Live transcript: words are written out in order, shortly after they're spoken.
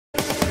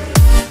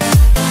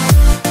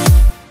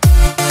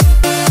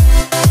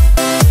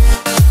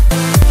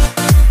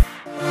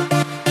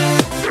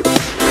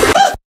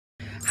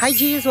Hi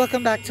G's!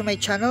 Welcome back to my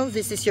channel.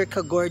 This is your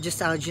ka-gorgeous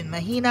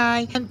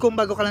AlJunmahinay. And kung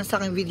bago ka lang sa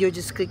aking video,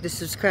 just click the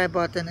subscribe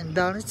button and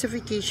bell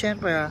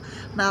notification para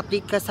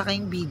ma-update ka sa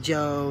aking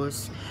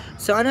videos.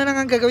 So ano nang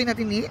ang gagawin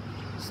natin ni?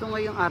 So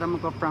ngayong araw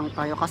magpa-prank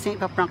tayo kasi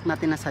ipaprank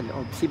natin na sa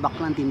loob. Si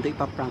baklang Dindo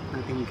ipaprank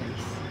natin,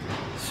 guys.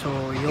 So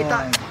yun.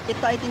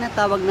 Ito ay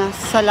tinatawag na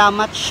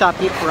salamat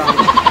Shoppee prank.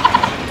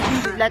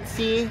 Let's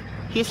see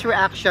his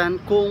reaction,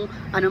 kung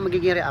ano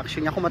magiging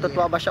reaction niya, kung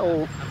matutuwa ba siya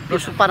o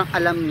parang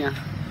alam niya.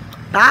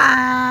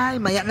 Bye!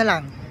 Maya na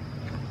lang.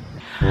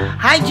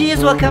 Hi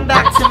G's! Welcome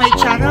back to my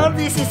channel.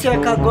 This is your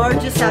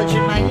ka-gorgeous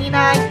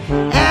AlJunmahinay.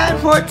 And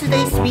for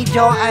today's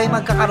video ay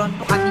magkakaroon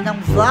po kami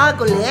ng vlog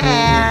ulit.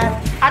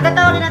 At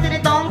tatawagin natin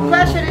itong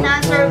question and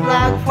answer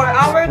vlog for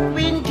our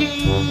Queen G.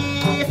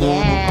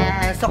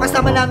 Yes! So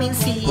kasama namin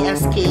si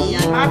SK.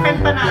 Mga friend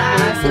pa natin.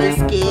 Yeah, si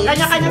SK.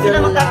 Kanya-kanya sila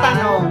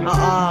magtatanong.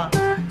 Oo.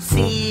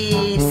 Si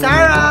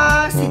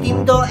Sarah, si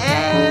Dindo,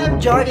 and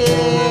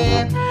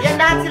Jordan. Yan,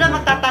 lahat sila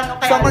magtatanong.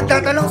 So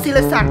magtatanong sila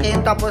sa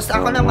akin, tapos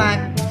ako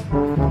naman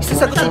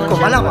isasagutin ko,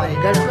 malamang.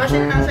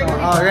 Question and answer ko.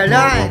 Oh,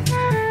 galan.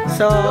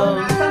 So,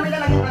 saan may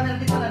lalagyan ka na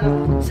dito na lang?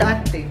 saan?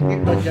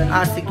 Dito, dyan.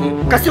 Ah, sige.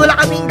 Kasi wala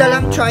kaming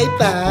dalang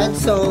tripod,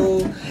 so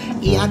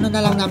i-ano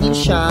na lang namin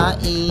siya,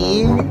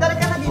 Dali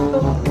ka na dito.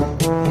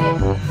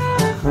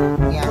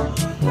 yan.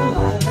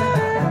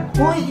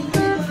 Uy, dito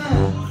na.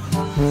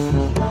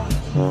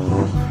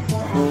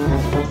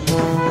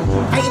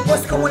 Ay,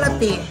 i-post ko muna,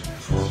 te.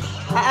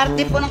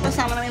 Aarte po ng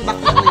kasama namin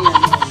bakla na yan.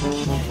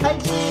 Hi,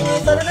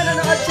 G's! Ano na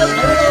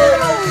nakachapin?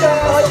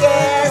 Oh,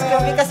 yes!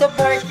 Grabe ka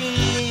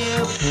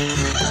supportive.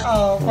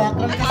 Oh, fuck.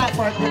 Grabe ka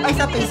supportive. Ay,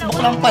 sa Facebook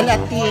lang pala,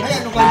 te. Ay,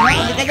 ano ka na?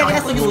 Hindi ka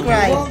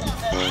na-subscribe.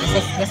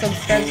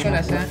 Na-subscribe ko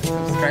na siya.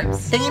 Subscribes.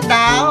 Tingin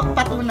daw,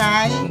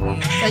 patunay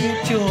sa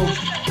YouTube.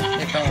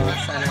 Ito,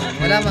 sana.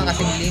 Wala man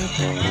kasing link.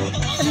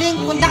 Link,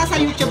 punta ka sa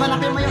YouTube,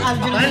 hanapin mo yung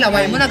AlJunmahinay. Ano,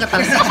 laway mo na,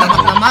 katalsak na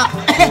namak.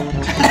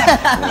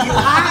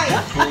 Ay!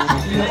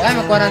 Ay,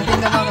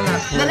 mag-quarantine na ako na.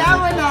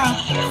 Dalawa na.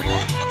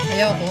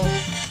 Ayaw ko.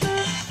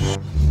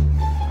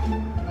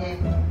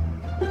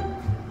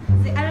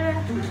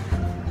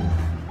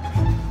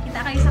 Kita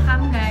kayo sa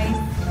cam, guys.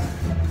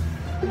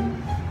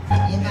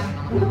 Yan na.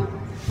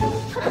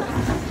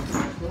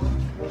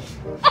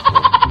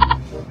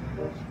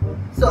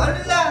 So,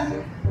 ano lang?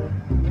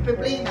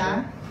 Ipe-play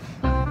na?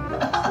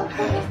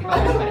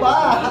 Ano ba?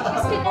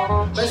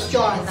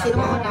 Question. Sino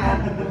mo na?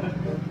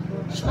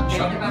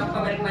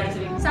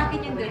 Sa akin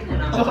yung good.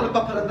 Ako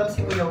nagpaparamdam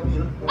si Kuya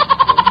Will.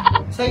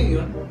 Sa'yo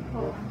yun?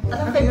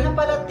 Ano kayo na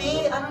pala,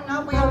 te? Ano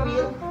na, Kuya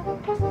Will?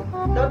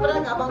 Dapat pala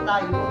nag-abang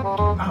tayo.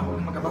 Ah,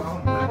 huwag magabang ako.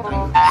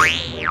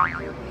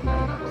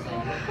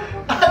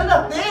 Ano na,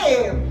 te?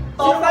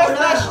 Oh, first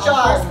question.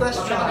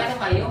 First question.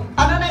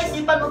 Ano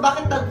naisipan mo,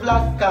 bakit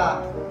nag-vlog ka?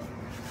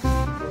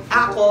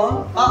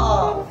 Ako? Oo.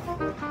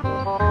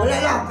 Wala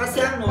lang.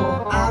 Kasi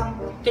ano,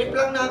 trip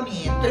lang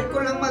namin. Trip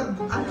ko lang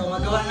magawa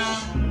ng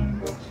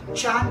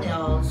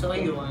channel. So,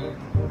 ayun.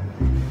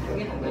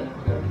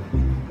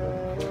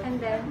 And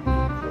then,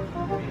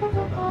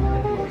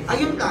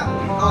 Ayun lang.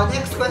 Oh,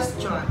 next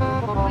question.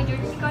 wait,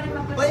 George, ikaw rin O,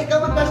 mag-question. ikaw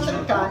mag-question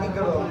ka,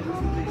 Negro.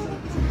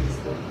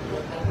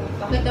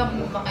 Bakit daw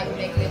mo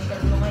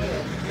maka-question mo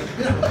ngayon?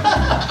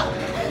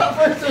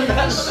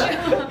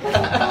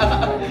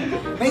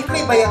 May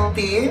clay ba yan,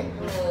 te?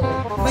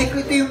 May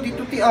clay te yung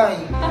dito, te, ay.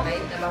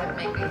 Kahit na bakit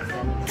may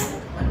question?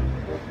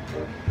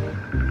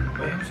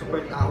 Ayun,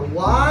 super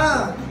tawa.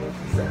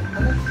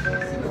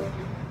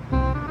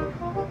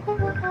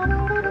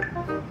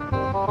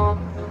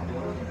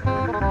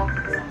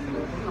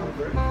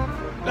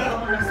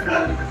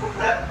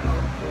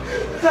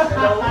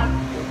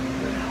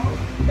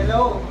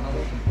 Hello?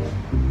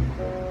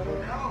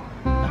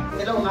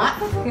 Hello nga?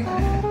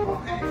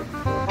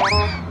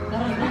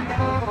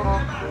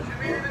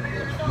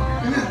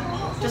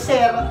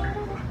 Joser.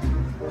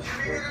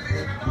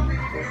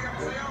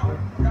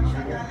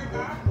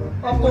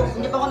 Opo,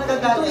 hindi pa ako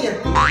nagagalit.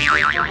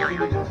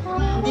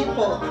 Hindi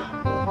po.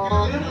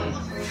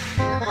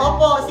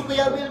 Opo, si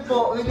Kuya Will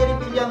po. Willie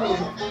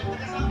Villamin.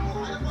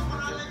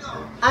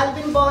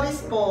 Alvin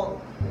Boris po.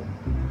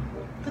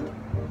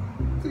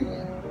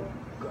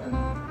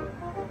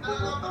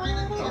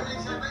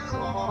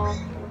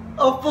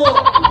 Opo.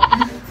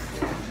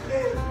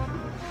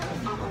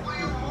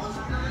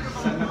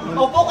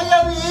 Opo, Kuya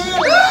Will.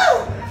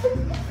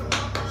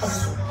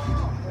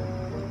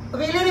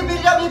 Willie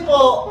Villamin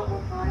po.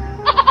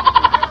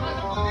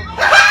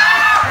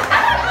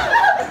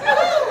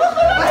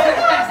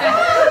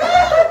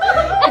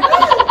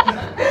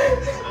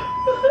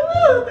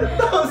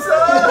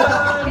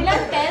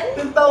 Ilan?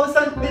 10?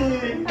 10,000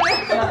 din.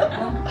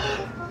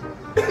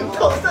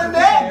 10,000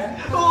 din?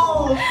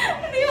 Oo.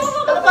 Hindi mo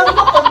Ano ba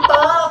naman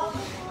kontak?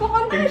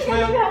 kukonta Page mo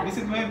siya. yung,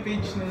 visit mo yung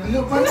page na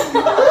yun.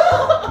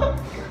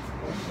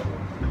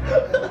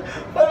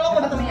 Paano ako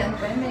Ano yan?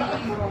 May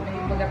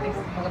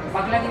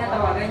pag lagi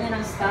natawagan niya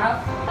ng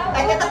staff,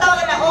 Ay,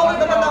 natatawagan na. Oo,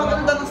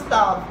 natatawagan na ng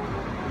staff.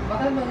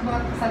 baka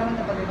kasalaman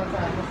na pag-ibang sa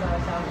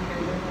Shoppee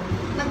kayo.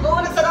 Nag-oo,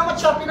 nagsalamat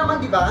Shoppee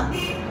naman, di ba?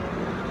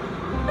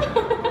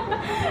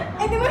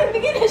 Eh, di ba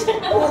nagbigay na siya?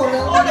 Oo,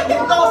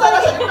 nag-10,000 na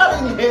siya yung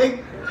narinig.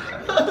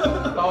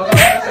 Tawa ka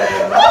sa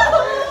iyo.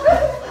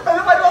 Ano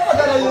pa naman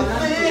pagkala yun,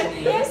 T?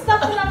 Yes,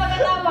 stop na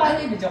magkatawa. Ano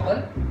yung video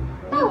call?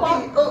 Tawa.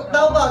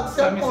 Tawag,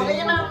 cellphone.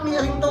 Ayun ang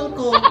ringtone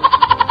ko.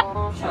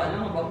 Siya,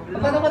 ano ba?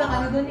 Paano ko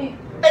nakano dun eh?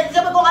 Eh,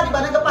 sabi ko nga, di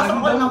ba, nagpapasok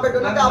ako ng number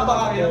doon,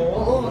 nag-aabang ako.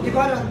 Oo, di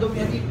ba random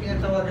yan yung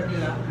pinatawagan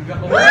nila?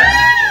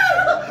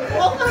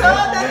 Huwag ka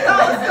na,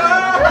 10,000!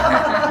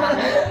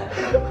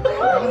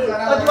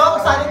 O, di ba,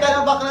 magsali ka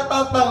na baka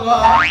natatawa?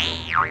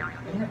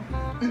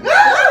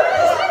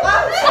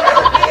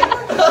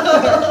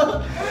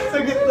 Sa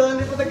gitna,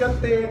 hindi ko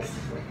nag-text.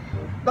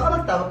 Baka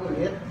magtawag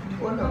ulit? Hindi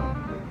ko alam.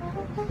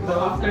 So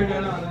after nga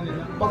na ano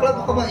nila.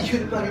 Bakla baka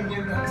ma-yun pa rin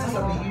yun na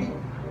sasabihin.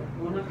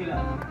 Unang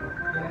kilala.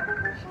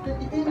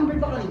 Ito yung number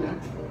ba kanina?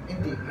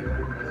 Hindi.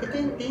 Ito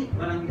yung T.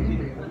 Parang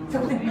hindi.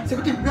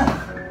 Sagutin na!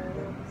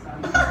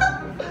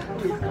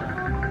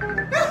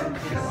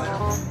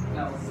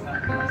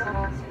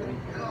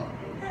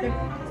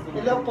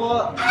 Hello po.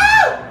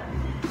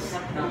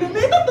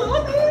 Hindi na to.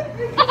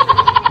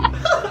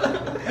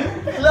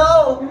 Hello.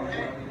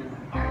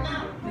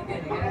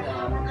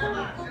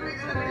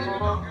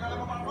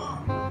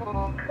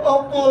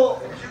 Opo.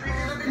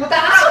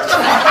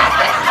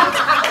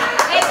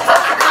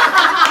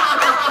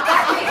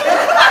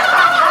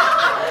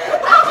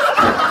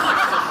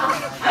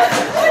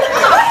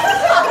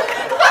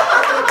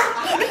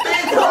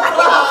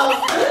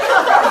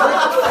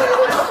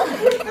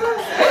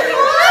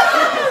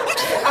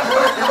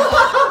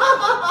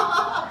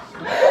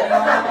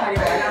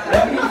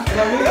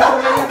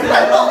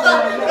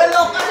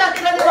 Kaloka siya,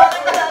 kinaniwala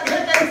ka na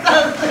agad kay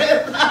Sunset.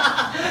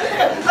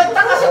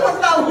 Nagtaka siya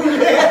pagtahuli.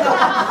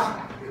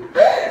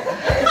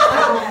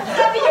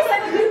 Sabi niya sa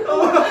nagin ko.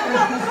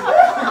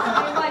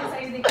 Ayun,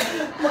 sa'yo din.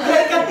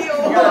 Magay ka, Tio.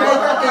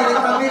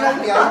 Kami lang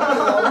yan.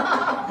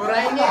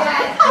 Burahin niya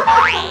yan!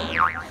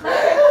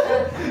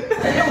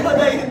 Ayaw mo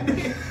na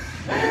hindi.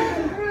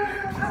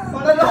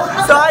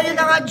 So ayun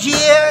na nga,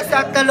 cheers!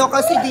 At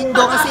naloka si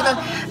Dindo kasi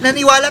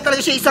naniwala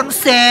talaga siya isang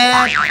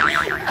set.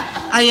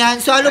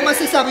 Ayan, so ano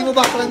masasabi mo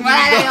baklang Dindo?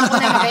 Wala, ayoko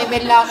na,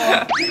 makaibel lang ako.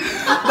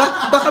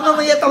 Baka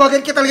mamaya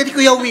tawagan ka talaga ni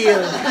Kuya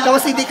Will.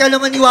 Tapos hindi ka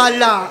naman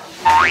niwala.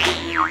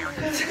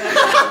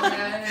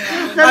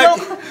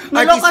 Naloka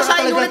Artista siya ka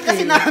talaga, inulit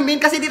kasi T. namin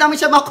kasi di namin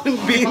siya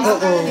makonvince.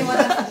 Oo.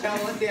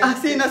 Ah,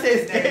 sino si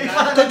SK?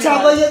 Ito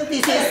tsaba yan, T.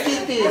 Si SK,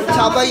 T.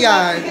 Tsaba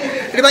yan.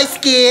 Di ba,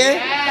 SK?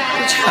 Okay?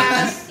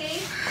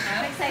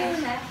 Excited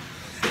siya.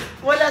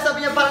 Wala, sabi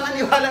niya parang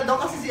naniwala daw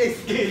kasi si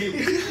SK.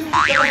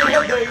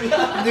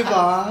 Di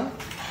ba?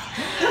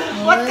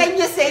 What can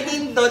you say,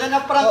 Dindo, na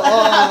naprank ka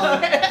Oo.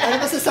 namin? Ano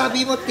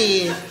masasabi mo,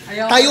 T?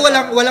 Tayo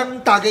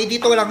walang tagay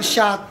dito, walang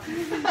shot.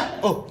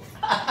 Oh.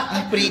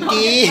 Ay,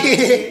 pretty.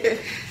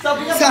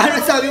 Sabi niya, Sa ano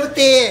sabi mo, T?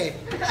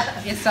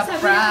 It's a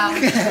prank!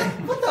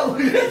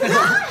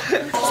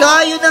 So,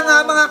 ayun na nga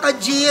mga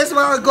ka-G's,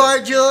 mga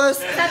gorgeous.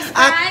 At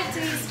Subscribe to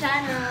his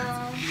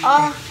channel.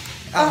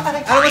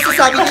 ano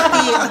masasabi niyo, T?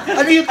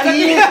 Ano yung T?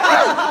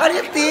 Ano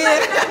yung T?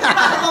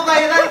 ako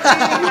viral.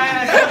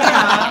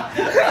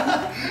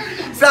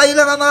 So, ayun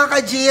na nga mga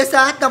ka-G's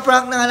at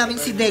na-prank na nga namin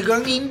si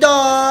Negong Dindo.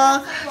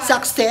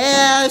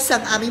 Success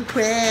ang aming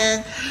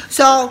prank.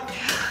 So,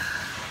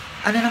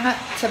 ano na nga,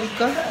 sabi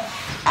ko?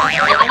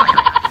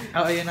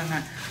 Oo, yun na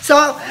nga. So,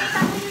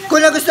 kung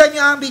nagustuhan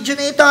nyo ang video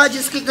na ito,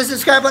 just click the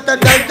subscribe button,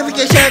 bell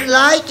notification,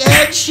 like,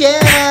 and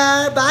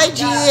share. Bye,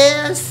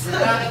 G's!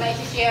 Wala ka na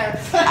i-share.